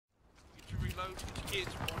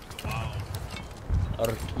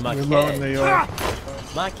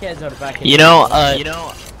My kids are back in you know,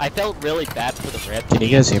 I felt really bad for the Rebs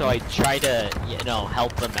team, so I tried to,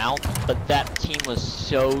 help them out, but that team was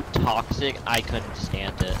so toxic, I couldn't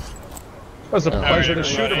stand it. It was a pleasure to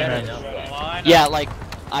shoot him, man. Yeah, like,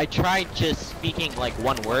 I tried just speaking, like,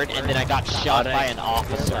 one word, and then I got shot by an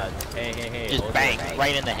officer. Hey. Just bang,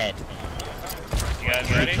 right in the head. You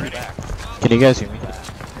guys ready? Can you guys hear me?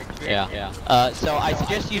 Yeah. So I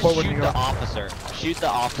suggest you shoot the officer. Shoot the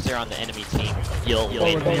officer on the enemy team. You'll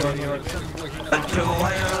win. Alright.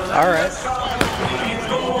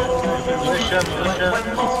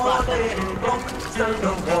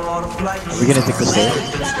 Are we gonna take the stairs?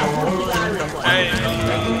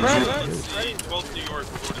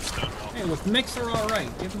 Hey, with Mixer, alright.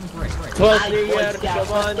 Give him a break. 12 New Year, come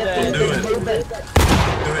on, then. Do it.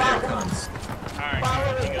 Here it comes.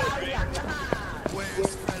 Alright, you guys ready?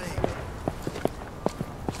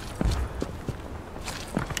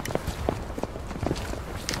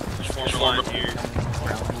 Here.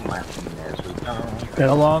 Get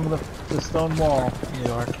along the stone wall, New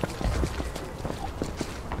York.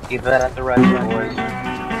 Keep that at the right, boys.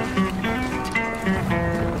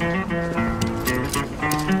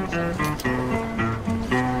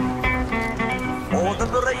 Oh, the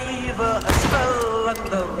brave spell and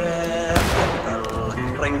the red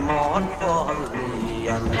ring on for me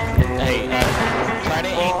and Hey, try to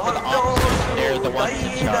aim for the officers. They're the ones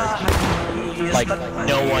in charge. Like,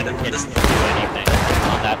 no one can do anything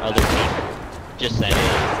on that other team. Just saying.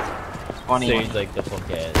 Seems like the fuck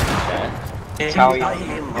is. It's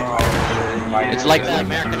like the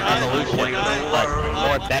American Revolution, but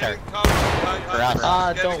more better for us.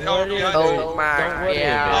 Don't worry about it.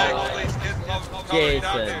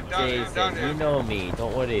 Jason, you know me.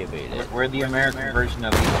 Don't worry about it. We're the American version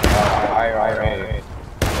of the IRA.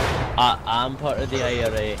 I'm part of the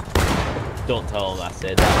IRA. Don't tell them I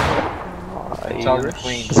said that. Is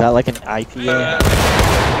that like an IPA?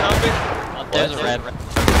 There's a red.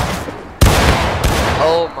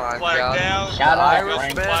 Oh my god. Shout out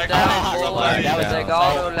Irishman down, boys. That was They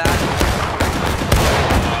got no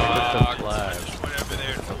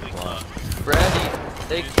Brady,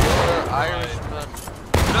 they killed our Irishman.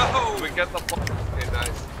 No, we get the fuck. Okay,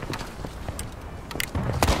 nice.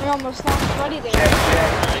 We almost lost Buddy there.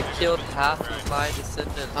 They killed half of my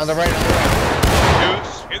descendants. On the right.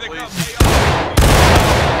 Goose, here they come.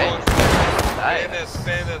 Nice.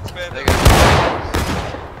 Spin it.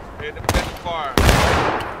 Hit the pin far.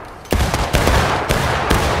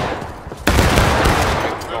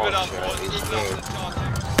 Move it up, boys. Move it up to the top.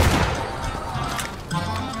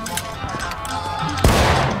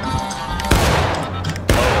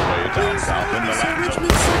 Down south in the land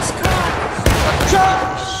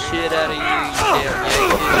Shit out of you,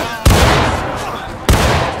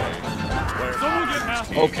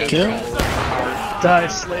 damn Okay. Kill. Die,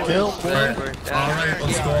 slave. Kill. Alright,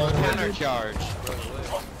 let's go. Counter charge.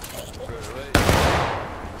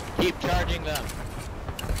 Keep charging them.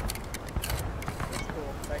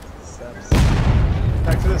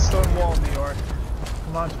 Back to the stone wall, New York.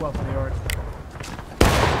 Come on, 12th, New York.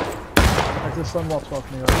 Back to the stone wall,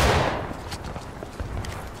 12th, New York.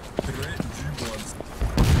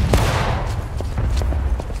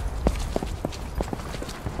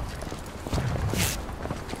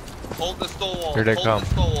 Hold the stone wall. Here they come. Hold the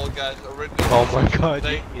stone wall, guys. Oh my god.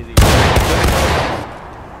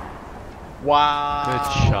 Wow. Good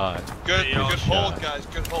shot. Good hold, guys.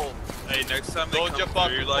 Good hold. Hey, next time Don't jump up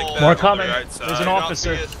like that. More coming. Right There's an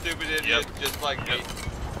officer. Don't be a stupid idiot, just like me.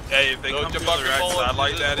 Hey, if they come to the right side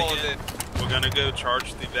like that again, we're gonna go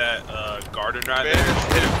charge through that garden right there.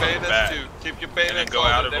 Hit him from the back. Keep your And bayonets then go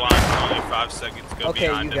out of line for only 5 seconds. Go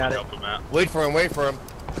behind you got them and it. help him out. Wait for him.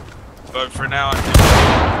 But for now, I think.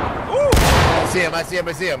 Woo! I see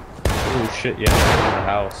him. Oh shit, yeah. In the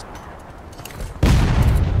house.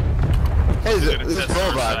 Hey, We're gonna test the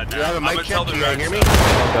robot. side You have a now. mic I'ma check? tell the You right hear me? side.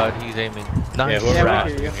 Oh god, he's aiming. Nice whoever- shot.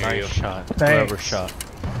 Nice shot. Thanks. Whoever shot.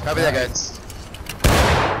 Copy that, guys.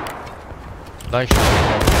 Nice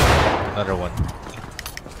shot. Another one.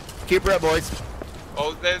 Keep her up, boys.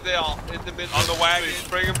 Oh, there they are. In the middle. On the wagon.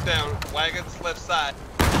 Bring them down. Wagon's left side.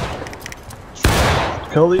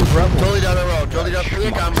 Kill these rebels. Totally down the road. Totally down. Here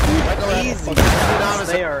they come. Right to left. Easy.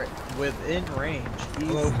 They are within range.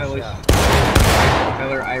 Hello, fellas.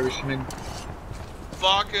 Fellow Irishman.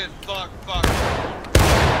 Fuck it. Fuck.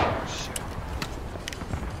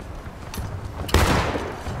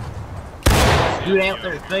 Shoot out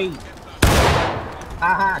their feet.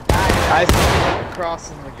 Haha, I see them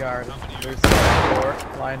crossing the garden. There's four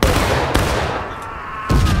lined up there.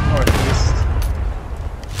 Northeast.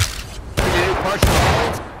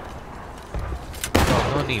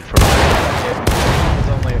 no need for that. There's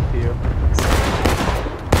only a few.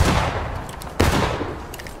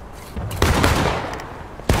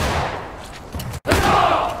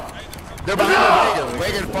 They're behind the wagon.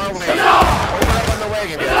 Wagon far away. Open up on the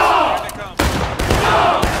wagon, guys.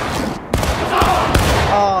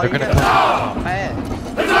 Oh, They're gonna come.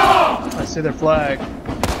 I see their flag.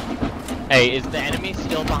 Hey, is the enemy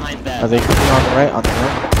still behind that? Are they coming on the right? On the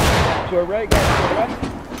right? To our right, guys, to our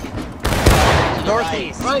right.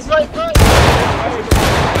 Northeast. Right.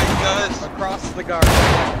 Guys, Across the garden.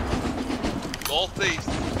 northeast.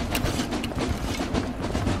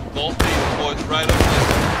 Northeast, boys, right up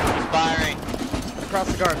there. He's firing. Across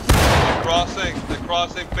the garden. They're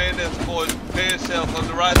crossing bandits, boys. Prepare yourself on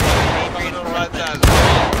the right side. Coming on the right side.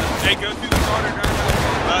 Hey, go through the garden right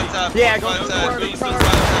now. Right side, Yeah, right go through the side. garden, Beats the charge.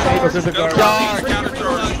 right side. Go through the Go garden. charge,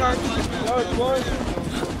 counter-charge.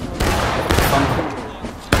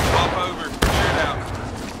 Drop over. Clear it out.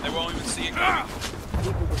 They won't even see it coming.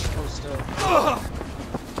 People were supposed to.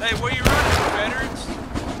 Hey, where you running, veterans?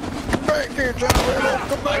 Back here, John.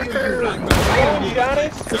 Come back here.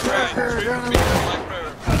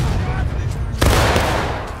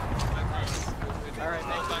 All right,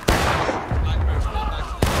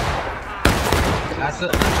 That's a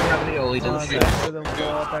ravioli. Doesn't see. Back to the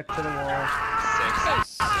wall, back to the wall.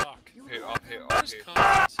 Here.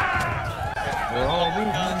 We're all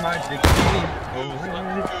behind my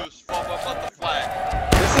Goose, form up on the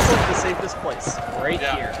flag. This is like the safest place. Right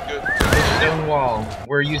Yeah, here. good. stone wall.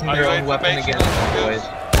 We're using their own weapon against them, boys.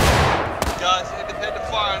 Guys, independent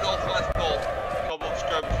fire, northwest pole. Couple of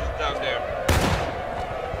skirmishes down there.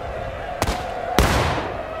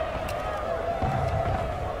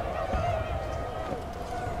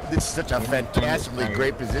 This is such a fantastically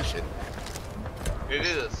great position. It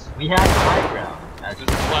is. We have high ground. This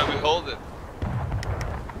is why we hold it.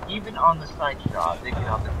 Even on the side shot, they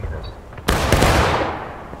cannot defeat us.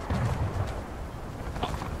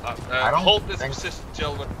 I don't Hold this think- position,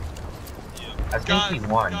 gentlemen. I think he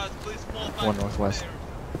won. Guys, please fall back. One northwest.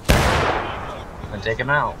 And take him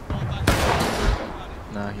out.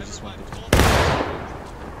 Nah, he just went to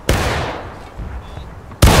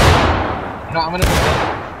No, I'm gonna.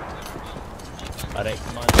 Alright,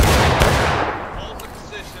 come on. Hold the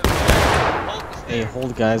position. Hold the Hey,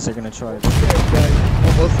 hold guys, they're gonna charge.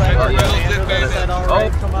 What's that? Hey, Is Rails, that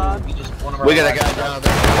alright? Come on. We just one of our We got a guy down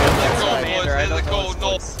there. Commander, I Here's the don't know code, this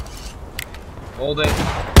north. place. Hold it.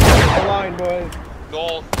 The line, boys.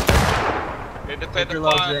 North. Take Independent your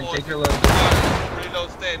loads fire, in. boys. Take your loads in. Reload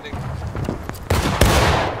standing.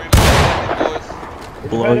 Reload standing, boys.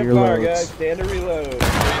 Blow your Fire, loads. guys. Stand to reload. We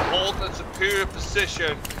hold a superior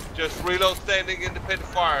position. Just reload standing, independent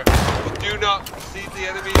fire. But do not see the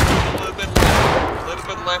enemy a little bit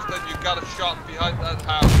left, and you got a shot behind that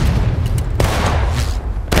house.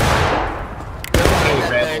 Hey,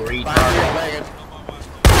 rebel retard.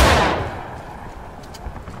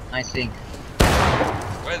 Nice thing.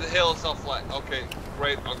 Where the hell is our flag? Okay,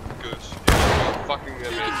 great, Uncle Goose. You're fucking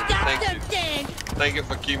amazing. Thank you. Thank you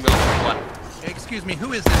for keeping me on the flag. Excuse me,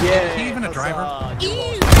 who is this? Yeah, Is he even a driver?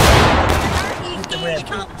 You!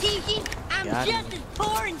 Competition? I'm just as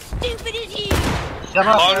poor and stupid as you! Shut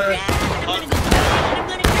up.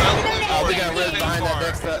 Oh, we got Rebs behind that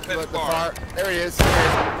next the far. There he is.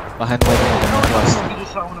 Behind wagon on the northwest. He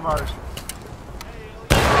just shot one of ours.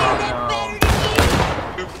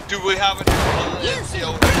 Do we have any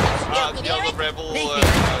the other rebel? I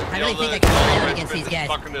really think I can hold out against these guys.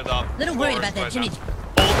 Fucking it up. Little worried about that Jimmy.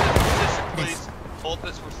 Hold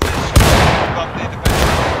this position, please. Got the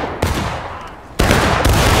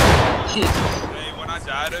Jesus. Hey, when I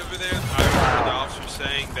died over there, I remember the officer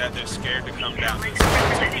saying that they're scared to come down this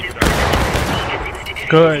side.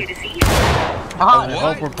 Good. Oh, I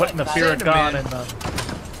hope we're putting the fear of God in them.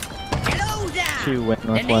 Two went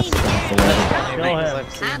northwest on the wagon. Kill him.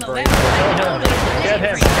 I've seen I'm Brady Get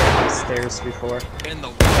him. stairs before. Get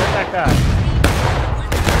that guy.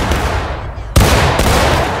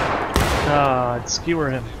 God, skewer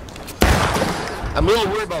him. I'm a little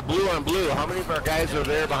worried about blue on blue. How many of our guys are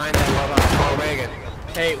there behind that small wagon?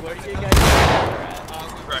 Hey, where do you guys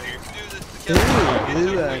right here. Ooh,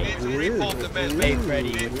 blue We need to reform the men. Hey, Freddy.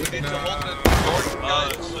 We need to hold the north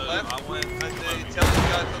guys on the left and the intelligence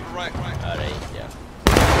guys on the right. Alright, yeah.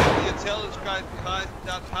 The intelligence guys behind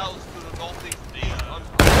that house to the northeast. We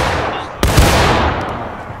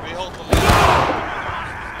hold the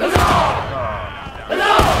left.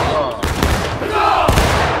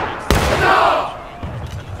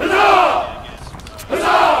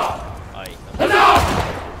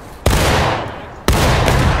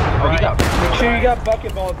 Make sure you got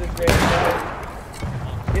bucket balls this race, guys.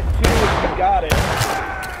 Get two if you got it.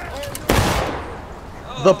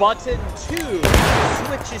 The button 2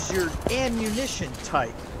 switches your ammunition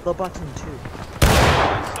type. The button 2. So if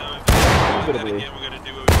we do that again, we're gonna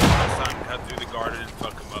do what we did last time, cut through the garden and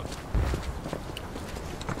fuck them up.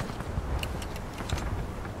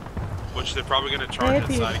 Which they're probably gonna charge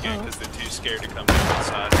inside again because they're too scared to come down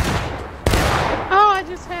inside. Oh, I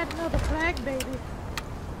just had another flag baby.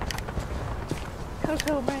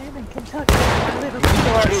 Coco Man in Kentucky.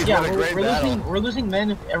 Yeah, we're losing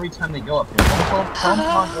men every time they go up there. Don't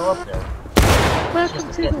go up there.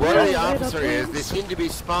 Welcome to the Where the officer is, they seem to be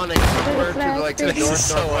spawning somewhere to like the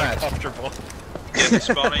north-northwest. Yeah, they're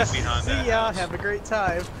spawning behind that. See ya, have a great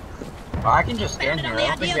time. I can just stand here. I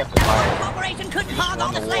don't think we have to fire. Corporation couldn't hog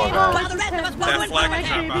all the slaves while the rest of us That were flag is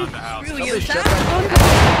not behind the house. Screw you, son.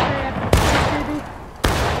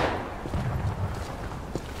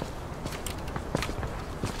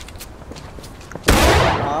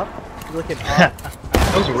 Up. Look at up.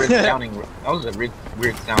 That was a weird sounding. That was a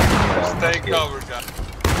weird sounding. Stay covered, guys.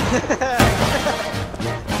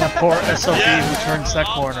 That poor SOB who turned that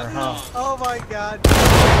corner, huh? Oh my god.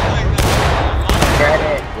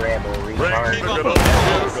 Rebel retard.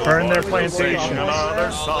 Burn their plantation.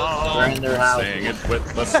 Burn their house. Sing it with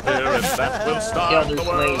the spirit that will stop the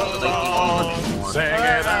world. Sing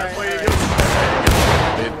it as we used to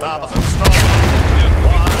sing it. It doesn't stop.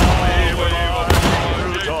 While we were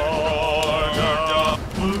through Georgia.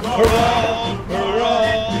 Hurrah!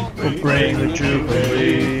 Hurrah! We'll bring the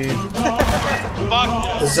Jubilee.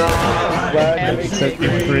 And set you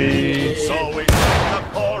free. So we sang the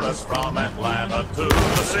chorus from Atlanta to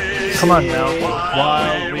the sea. Come on now.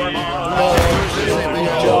 While we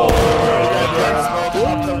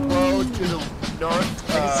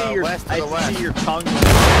I see your tongue.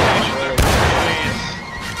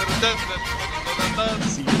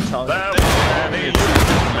 There were many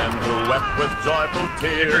men who wept with joyful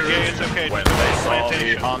tears when they saw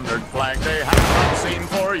the 100 flag they had not seen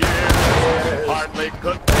for years. Hardly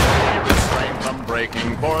could they be restrained from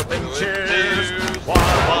breaking forth in cheers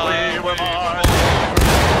while we were marching.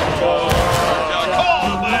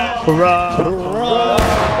 Hurrah!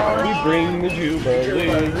 Hurrah! We bring the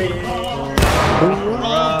Jubilee.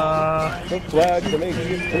 Hurrah! The flag that makes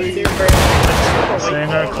you free.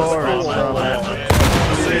 Sing our chorus from it.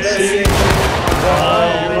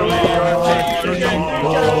 While we are marching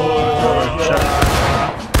Georgia.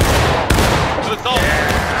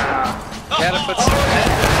 Gotta put some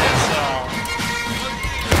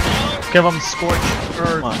Give them scorched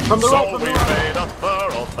earth. So we made a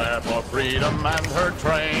thoroughfare for freedom and her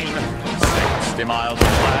train. 60 miles of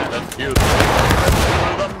latitude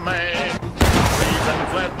through the main. Treason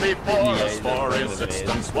fled before us, for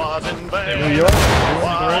resistance was in vain. New York,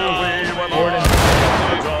 while we were marching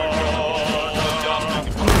to Georgia.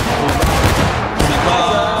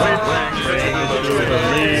 We bring the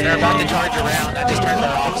Jubilee. They're about to charge around. I just turned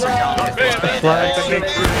their officer down.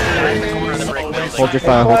 Hold your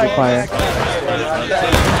fire, hold your fire.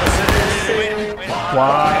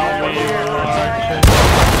 While we were marching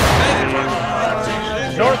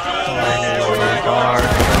north,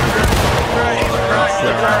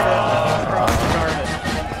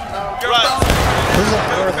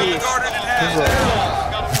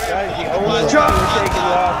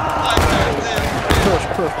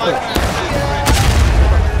 push.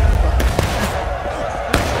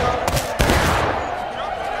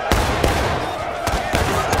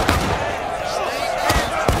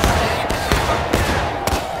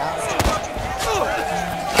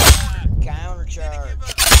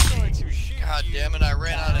 God damn it, I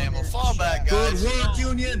ran out of ammo. Fall back, guys. Good work,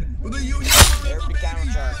 Union. With a Union. Everybody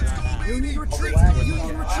countercharge right now. Union retreat.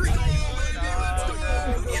 Union retreat.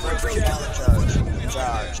 Everybody countercharge.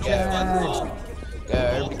 Charge. Go. Go.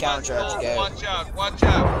 Everybody countercharge. Go. Watch out. Watch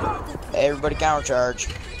out. Everybody countercharge.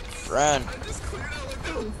 Run.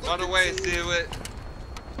 Run away, see it.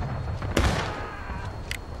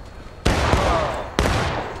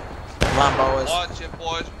 Come on, boys. Watch it,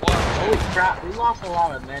 boys. Watch it. Holy crap, we lost a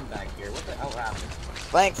lot of men back here. What the hell happened?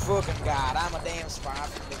 Thank fucking God. I'm a damn spy.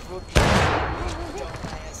 The fucking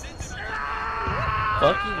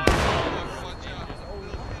Fuck you.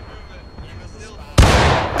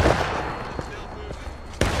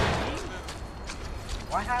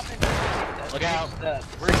 What happened? Look out.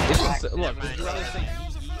 Look, would you rather say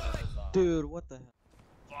Dude, what the hell?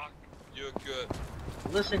 Fuck. You're good.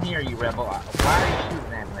 Listen here, you rebel. Why are you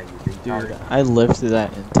shooting at me, you retard? Dude, I lived through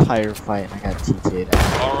that entire fight and I got TT'd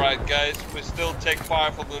out. Alright, guys, we still take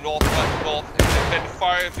fire from the north and north. And defend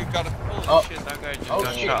fire if you've got a. Holy shit, that guy just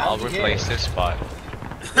got shit, I'll replace this spot.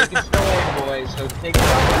 Take it slow, boys, so take it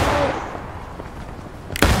slow.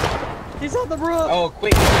 He's on the roof! Oh,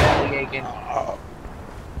 quick, belly aching.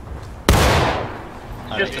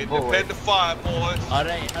 Just independent fire, boys.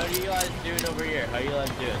 Alright, how are you guys doing over here? How are you guys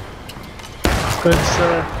doing? Good,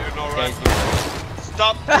 sir. Doing alright.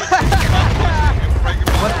 Stop pushing, stop pushing. You're breaking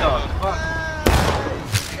my What the fuck?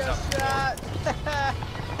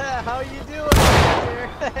 How you doing over here?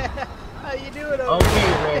 How you doing over Okay,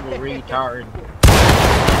 red retard.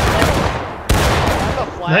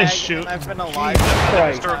 Nice shoot. I've been alive.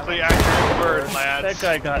 Historically accurate word, lads. That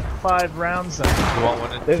guy got 5 rounds on him. You want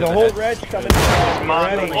one? There's a whole Reg coming.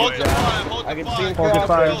 Hold your fire, hold your fire. Hold your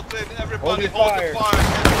fire. Everybody hold your fire.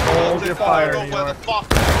 Hold your fire, New Where the York. fuck?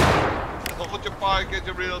 Hold your fire, get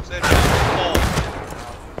your real set.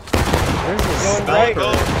 Going right.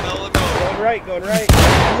 Go, Going right, going right.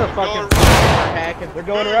 There's a fucking hacking. They're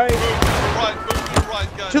going right. Move to the right,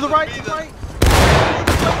 guys. To the right, Be to the right.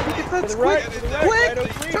 To the right, to the right. Quick, Right, oh,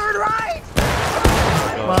 turn right.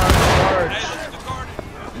 Come on, charge.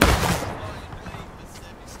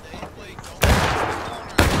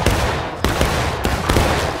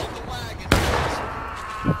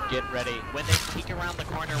 Get ready. When they peek around the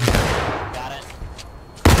corner, got it.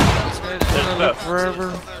 It's gonna look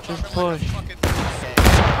forever. Just push.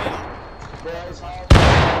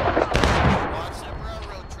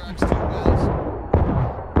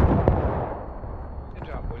 Good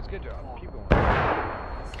job, boys. Good job. Keep going.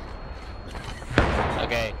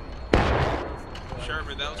 Okay.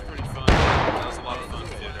 Sherman, that was pretty fun. That was a lot of fun you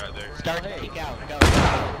did right there. Start to peek out. Go.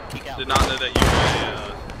 Peek out. Did not know that you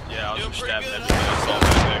were yeah, I was just stabbing everything I saw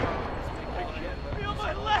back there. Feel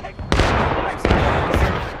my leg.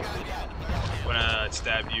 When I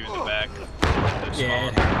stabbed you in the back.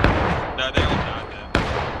 Yeah. No, they all died then.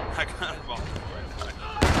 I got them all right back.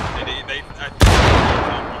 I think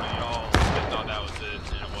one of y'all thought that was it,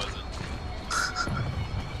 and it wasn't.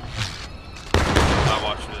 I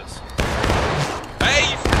watched this. Hey,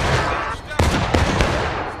 you stop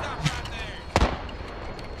right there.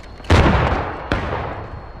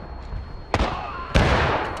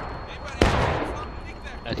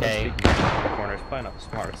 Okay. Corner is probably not the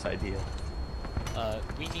smartest idea.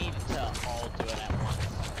 We need to all do it at once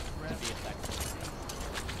to be effective.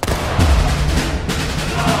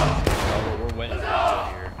 We're winning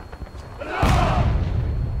here.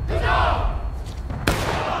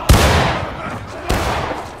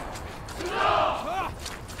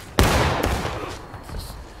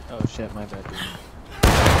 Oh shit, my bad.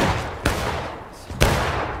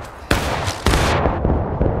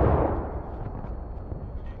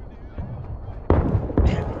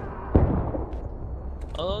 Dude.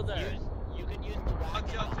 Oh, there. You can use the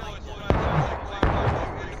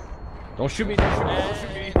Don't shoot me, don't shoot me, don't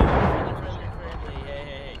shoot me.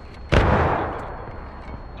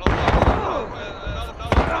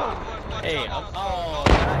 Hey, oh,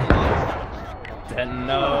 Then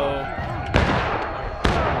no.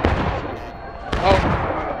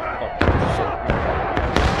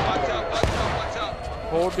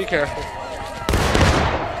 Hold, be careful.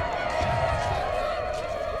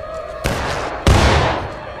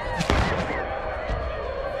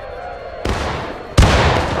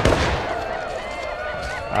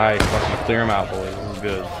 Alright, fucking clear them out, boys. This is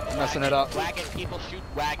good. Messing it up. Wagon people shoot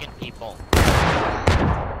wagon people.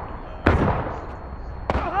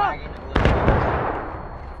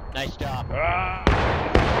 Nice job.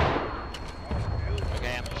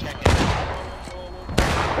 Okay, I'm checking.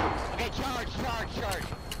 Okay, charge.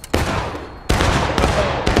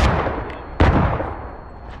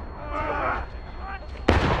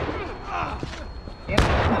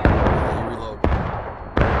 Reload.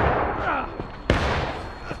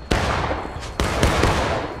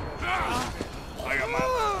 I got my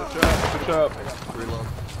push up. Reload.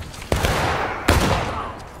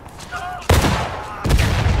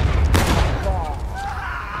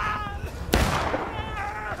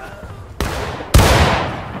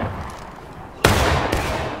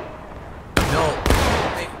 No.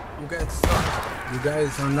 Hey, you guys suck. You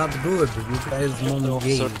guys are not good. You guys mom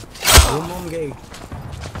gay. You mom gay.